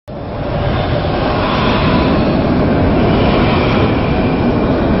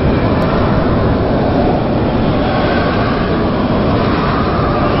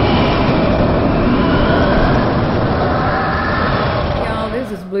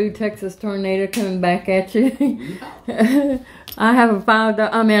Blue Texas Tornado coming back at you. I have a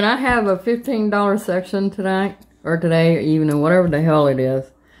I have a $15 section tonight, or today, or evening, whatever the hell it is.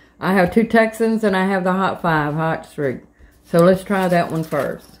 I have 2 Texans and I have the Hot 5, Hot Streak. So let's try that one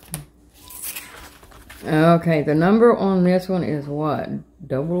first. Okay, the number on this one is what?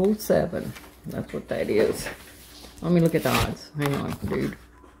 007. That's what that is. Let me look at the odds. Hang on, dude.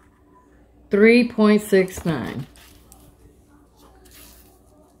 3.69.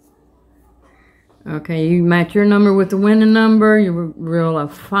 Okay, you match your number with the winning number. You roll a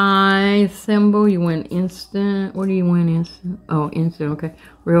 5 symbol. You win instant. What do you win instant? Oh, instant. Okay.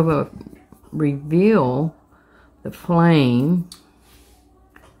 Reveal the flame.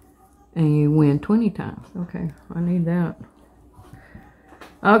 And you win 20 times. Okay, I need that.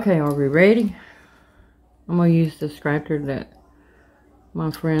 Okay, are we ready? I'm going to use the scratcher that my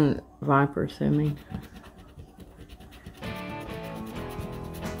friend Viper sent me.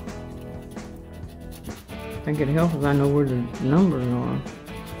 I think it helps if I know where the numbers are.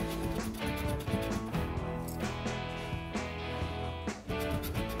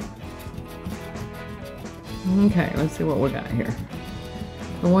 Okay, let's see what we got here.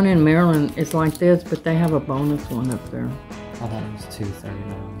 The one in Maryland is like this, but they have a bonus one up there. I thought it was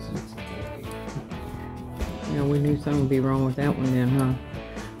 239. Yeah, we knew something would be wrong with that one then, huh?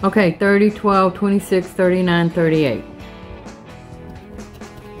 Okay, 30, 12, 26, 39, 38.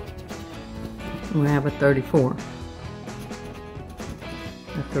 We have a 34.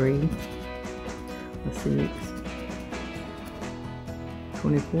 A 3. A 6.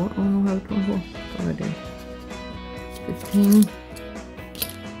 24. Oh, no, I have a 24. Thought I did. 15.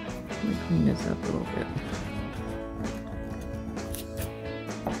 Let me clean this up a little bit.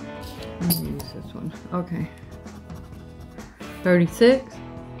 Let me use this one. Okay. 36.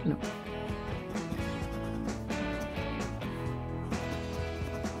 No.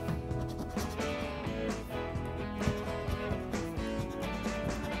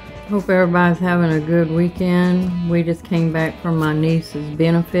 Hope everybody's having a good weekend. We just came back from my niece's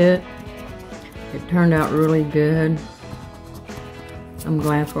benefit. It turned out really good. I'm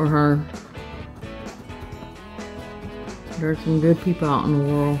glad for her. There's some good people out in the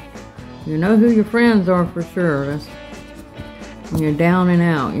world. You know who your friends are for sure. That's when you're down and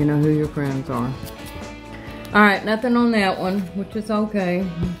out, you know who your friends are. Alright, nothing on that one, which is okay.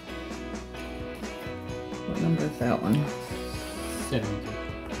 What number is that one? 72.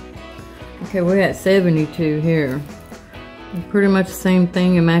 Okay, we're at 72 here. Pretty much the same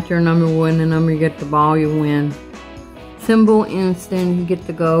thing. You match your number, win the number, you get the ball, you win. Symbol instant, you get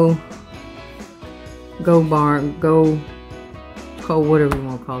the go bar, go, whatever you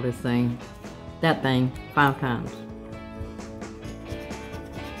want to call this thing. That thing, 5 times.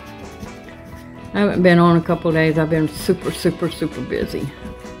 I haven't been on a couple of days. I've been super busy.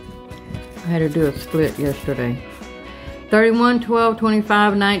 I had to do a split yesterday. 31, 12,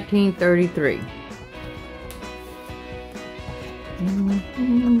 25, 19, 33.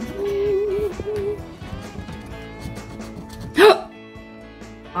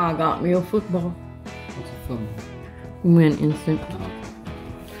 I got me a football. What's a football? Win instant.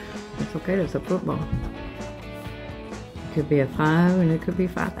 It's okay, that's a football. It could be a 5 and it could be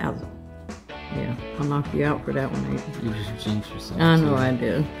 5,000. Yeah, I'll knock you out for that one, Nathan. You just jinxed yourself. I know I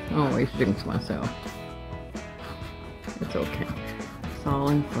did. I always jinx myself. It's okay. It's all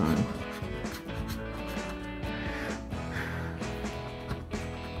in fun.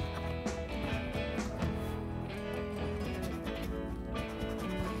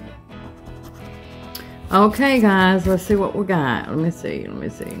 Okay, guys, let's see what we got. Let me see. I'm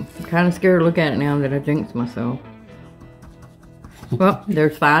kind of scared to look at it now that I jinxed myself. Well,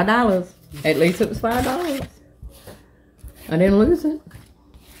 there's $5. At least it was $5. I didn't lose it.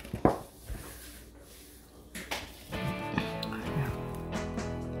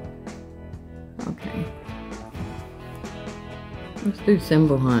 Okay. Let's do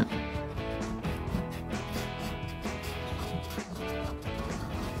symbol hunt.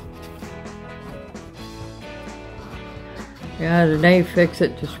 Yeah, today Fix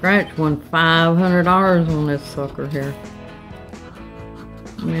It to Scratch won $500 on this sucker here.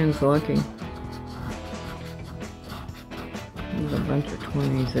 Man's lucky. There's a bunch of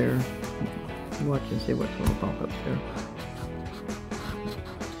 20s there. Watch and see what's going to pop up there.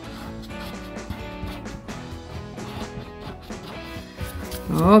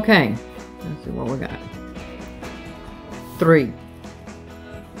 Okay, let's see what we got. 3.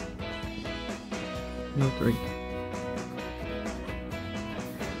 No 3.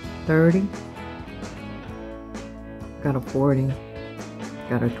 30. Got a 40.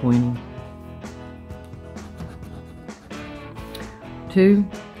 Got a 20. 2.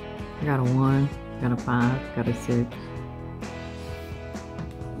 I got a 1, got a 5, got a 6.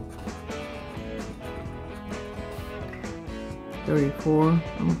 $34.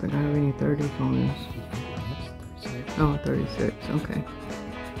 I don't think I have any 30s on this. Oh, 36. Okay.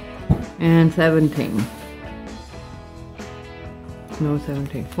 And 17. No,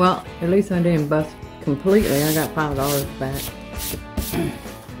 17. Well, at least I didn't bust completely. I got $5 back.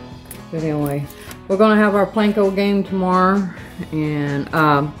 But anyway, we're gonna have our Planko game tomorrow, and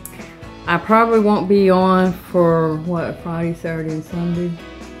I probably won't be on for what, Friday, Saturday, and Sunday,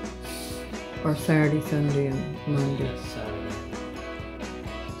 or Saturday, Sunday, and Monday. Yes,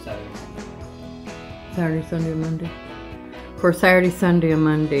 Saturday, Sunday, and Monday. For Saturday, Sunday, and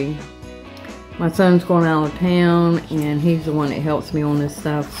Monday. My son's going out of town, and he's the one that helps me on this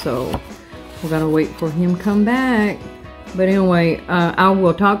stuff, so we gotta wait for him to come back. But anyway, I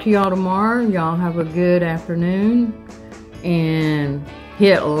will talk to y'all tomorrow. Y'all have a good afternoon, and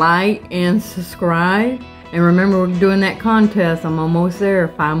hit like and subscribe. And remember, we're doing that contest. I'm almost there.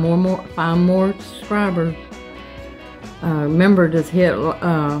 5 more subscribers. Remember, just hit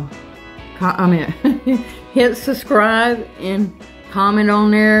hit subscribe and comment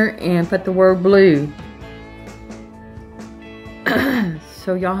on there and put the word blue.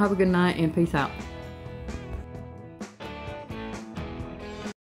 So y'all have a good night and peace out.